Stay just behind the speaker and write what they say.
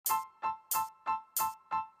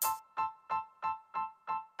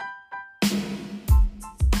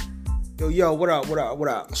Yo, what up?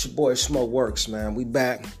 It's your boy Smoke Works, man. We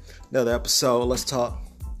back. Another episode. Let's talk.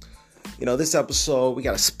 This episode, we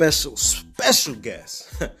got a special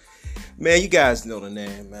guest. Man, you guys know the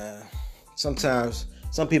name, man. Sometimes,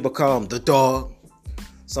 some people call him the dog.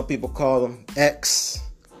 Some people call him X.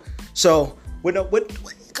 So,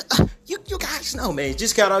 you guys know, man. He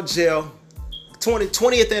just got out of jail.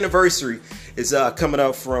 20th anniversary is coming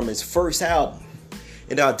up from his first album.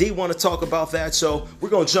 And D want to talk about that, so we're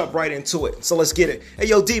going to jump right into it. So let's get it. Hey,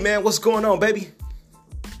 yo, D, man, what's going on, baby?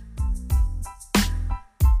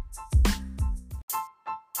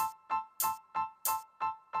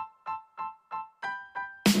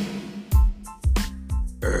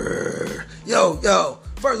 Yo,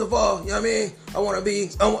 first of all, you know what I mean? I want to be,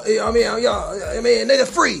 nigga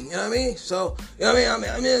free, you know what I mean? So, you know what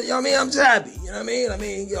I mean? I'm just happy, you know what I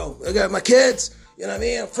mean? I got my kids, you know what I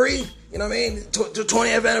mean? I'm free. You know what I mean? The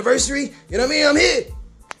 20th anniversary. You know what I mean? I'm here.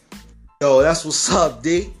 Yo, that's what's up,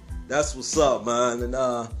 D. That's what's up, man. And,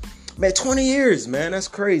 man, 20 years, man. That's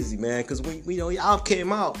crazy, man. Because when y'all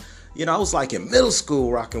came out, I was like in middle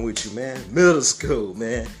school rocking with you, man. Middle school,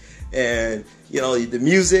 man. And, the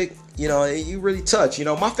music, you really touch.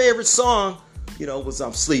 My favorite song, was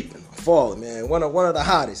I'm Sleeping, I'm Falling, man. One of the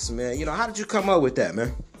hottest, man. How did you come up with that,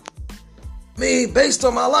 man? Me, based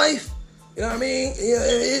on my life. You know what I mean?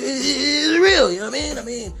 It's real, you know what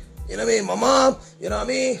I mean? My mom, you know what I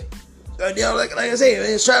mean? Like I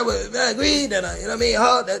say, try with greed and,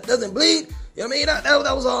 heart that doesn't bleed. You know what I mean?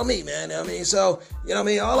 That was all me, man. You know what I mean? So,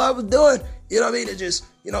 all I was doing, is just,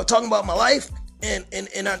 talking about my life and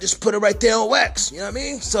I just put it right there on wax. You know what I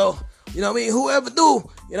mean? So, whoever do,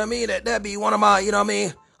 that'd be one of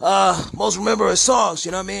my, most remembered songs,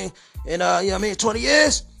 you know what I mean? And, 20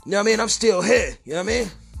 years, I'm still here, you know what I mean?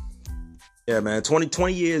 Yeah, man,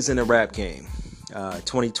 20 years in the rap game.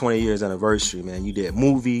 20 years anniversary, man. You did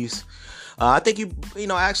movies. I think you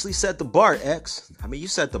actually set the bar, X. I mean, you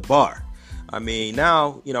set the bar. I mean,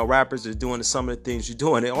 now, rappers are doing some of the things you're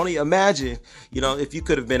doing. And only imagine, if you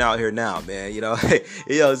could have been out here now, man.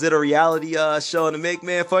 Is it a reality show in the make,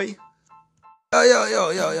 man, for you?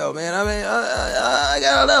 Yo, man. I mean, I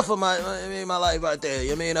got enough of my life out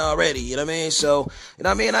there. Already. You know what I mean? So, I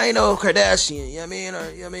ain't no Kardashian. You know what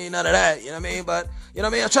I mean? Or none of that. You know what I mean? But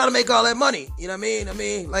I'm trying to make all that money. You know what I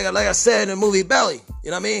mean? Like I said in the movie Belly.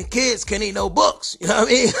 You know what I mean? Kids can't eat no books. You know what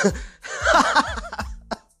I mean?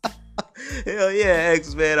 Hell yeah,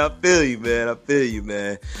 X, man. I feel you,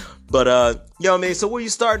 man. But, so where you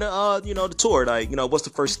starting the tour? Like, what's the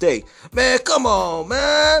first date? Man, come on,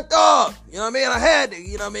 man. Dog. You know what I mean? I had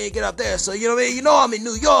to, get up there. So, I'm in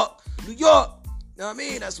New York. You know what I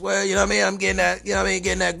mean? That's where, I'm getting that,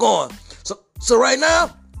 getting that going. So right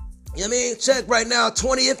now, check right now,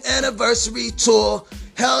 20th anniversary tour.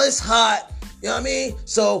 Hell is hot. You know what I mean?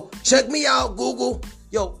 So check me out, Google.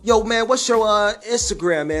 Yo, man, what's your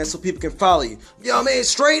Instagram, man, so people can follow you?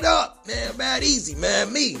 Straight up, man, mad easy,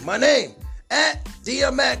 man. My name,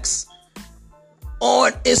 @DMX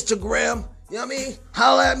on Instagram. You know what I mean?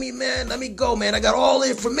 Holla at me, man. Let me go, man. I got all the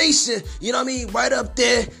information, right up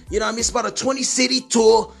there. It's about a 20-city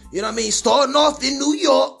tour. Starting off in New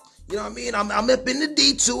York. I'm up in the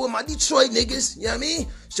D2 with my Detroit niggas. You know what I mean?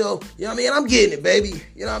 So, I'm getting it, baby.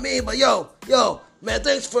 You know what I mean? But yo. Man,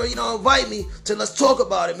 thanks for, inviting me to let's talk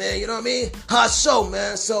about it, man. You know what I mean? Hot show,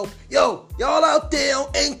 man. So, y'all out there on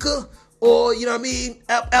Anchor or,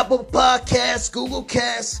 Apple Podcasts, Google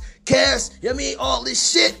Cast, all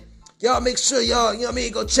this shit. Y'all make sure y'all,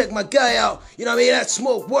 go check my guy out. That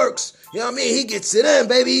Smoke Works. He gets it in,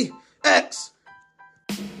 baby. X.